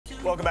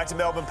Welcome back to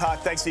Melbourne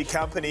Park. Thanks for your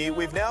company.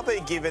 We've now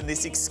been given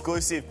this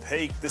exclusive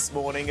peek this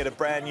morning at a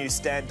brand new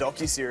Stan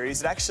docuseries.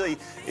 It actually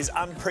is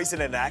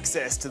unprecedented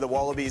access to the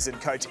Wallabies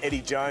and coach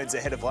Eddie Jones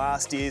ahead of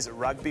last year's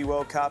Rugby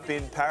World Cup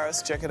in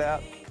Paris. Check it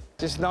out.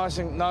 Just nice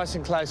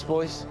and close,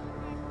 boys.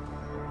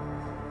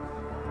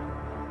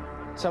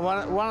 So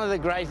one of the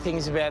great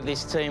things about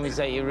this team is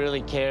that you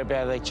really care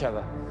about each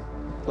other.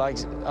 Like,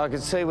 I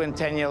could see when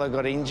Taniela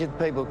got injured,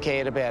 people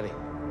cared about him.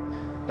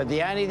 But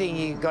the only thing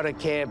you've got to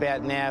care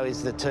about now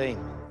is the team.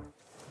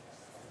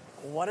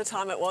 What a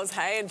time it was,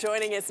 hey? And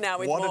joining us now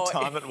with more... What a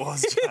time it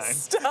was, Jane.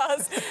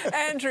 Stars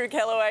Andrew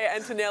Kellaway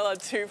and Taniela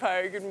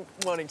Tupou. Good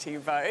morning to you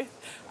both.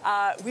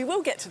 We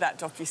will get to that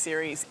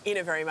docuseries in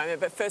a very moment,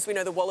 but first we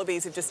know the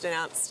Wallabies have just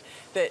announced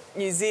that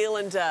New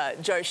Zealander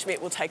Joe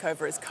Schmidt will take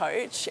over as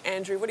coach.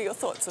 Andrew, what are your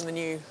thoughts on the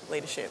new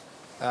leadership?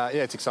 Yeah,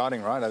 it's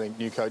exciting, right? I think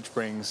new coach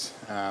brings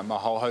a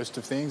whole host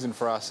of things, and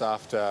for us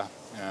after...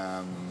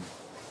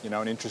 you know,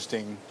 an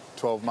interesting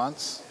 12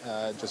 months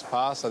just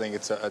passed. I think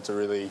it's a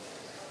really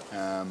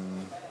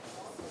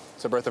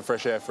it's a breath of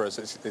fresh air for us.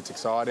 It's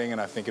exciting, and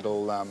I think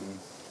it'll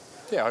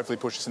yeah, hopefully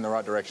push us in the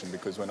right direction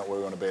because we're not where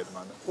we want to be at the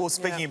moment. Well,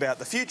 speaking about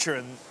the future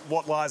and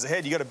what lies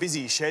ahead, you've got a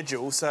busy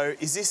schedule. So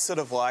is this sort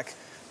of like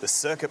the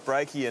circuit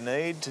breaker you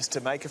need just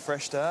to make a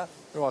fresh start?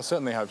 Well, I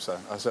certainly hope so.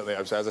 I certainly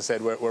hope so. As I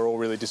said, we're all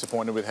really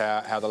disappointed with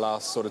how the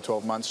last sort of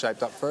 12 months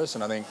shaped up for us,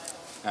 and I think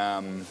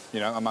you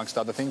know, amongst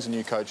other things, a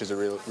new coach is a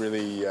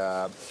really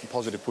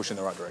positive push in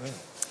the right direction.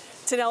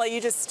 Taniela, you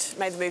just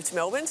made the move to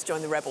Melbourne to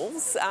join the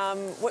Rebels.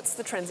 What's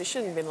the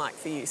transition been like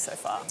for you so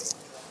far?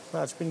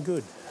 No, it's been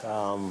good.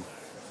 I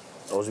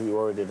was a bit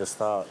worried at the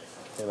start.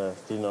 You know,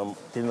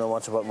 didn't know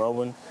much about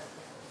Melbourne,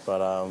 but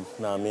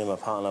no, me and my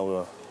partner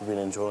we've been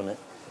enjoying it.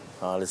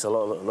 There's a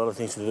lot of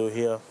things to do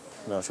here.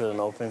 You know, shut and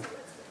open.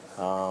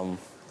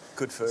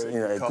 Good food, you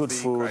know, coffee, good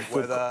food, great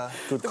weather.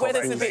 The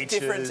weather's a bit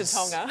different to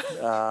Tonga.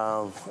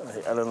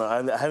 I don't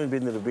know. I haven't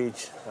been to the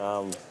beach.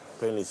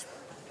 Apparently, it's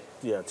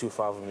too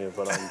far from here.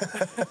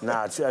 But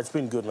nah, it's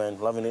been good, man.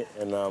 Loving it,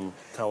 and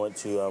can't wait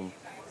to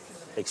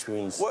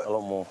experience a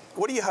lot more.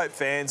 What do you hope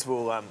fans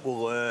will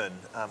learn,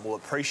 will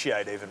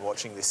appreciate even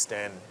watching this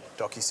Stan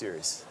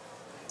docuseries?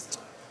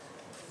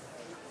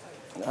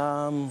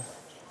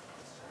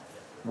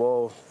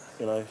 Well,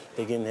 you know,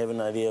 they can have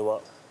an idea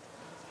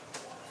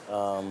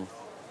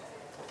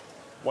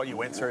what you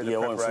went through, the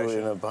preparation. preparation. Went through,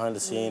 you know, behind the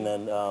scene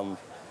and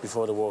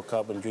before the World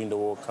Cup and during the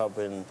World Cup,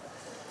 and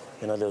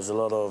you know, there was a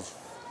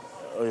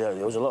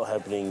lot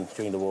happening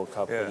during the World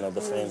Cup. Yeah. You know, the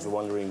fans were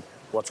wondering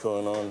what's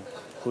going on,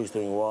 who's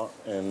doing what,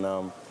 and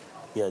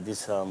yeah,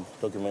 this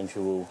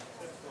documentary will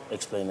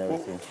explain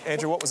everything. Well,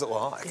 Andrew, what was it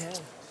like?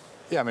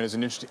 Yeah, I mean, it's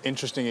an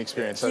interesting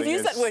experience. You've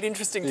used that word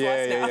interesting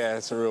twice now. Yeah,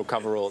 it's a real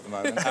coverall at the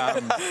moment.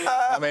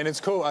 I mean,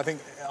 it's cool. I think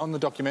on the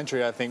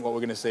documentary, I think what we're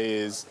going to see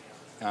is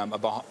a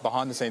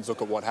behind-the-scenes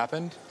look at what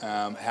happened,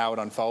 how it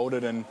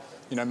unfolded, and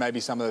you know,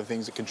 maybe some of the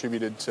things that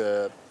contributed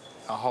to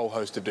a whole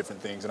host of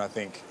different things. And I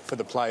think for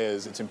the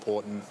players, it's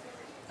important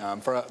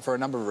for a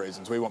number of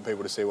reasons. We want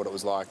people to see what it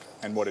was like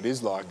and what it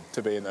is like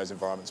to be in those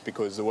environments,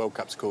 because the World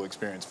Cup's a cool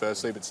experience,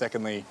 firstly, but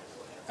secondly,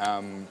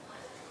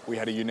 we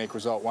had a unique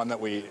result, one that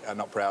we are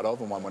not proud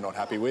of and one we're not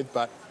happy with.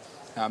 But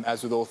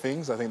as with all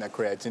things, I think that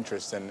creates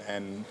interest.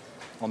 And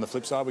on the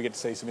flip side, we get to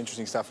see some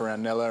interesting stuff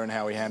around Nella and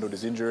how he handled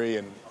his injury.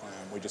 And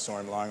we just saw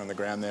him lying on the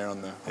ground there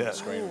on the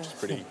screen, which is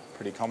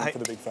pretty common for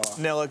the big fella.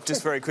 Nella,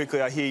 just very quickly,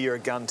 I hear you're a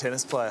gun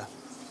tennis player.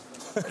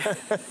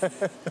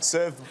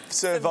 serve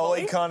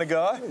volley kind of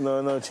guy?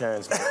 No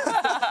chance, man.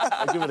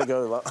 I'll give it a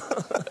go.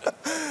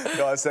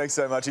 Guys, thanks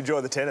so much. Enjoy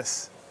the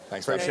tennis.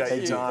 Thanks, appreciate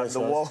your time. Thanks,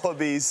 the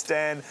Wallabies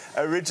Stan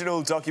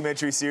original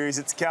documentary series.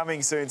 It's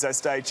coming soon, so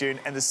stay tuned.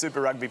 And the Super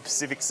Rugby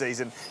Pacific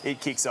season, it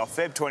kicks off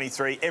Feb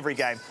 23. Every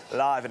game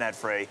live and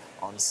ad-free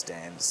on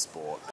Stan Sport.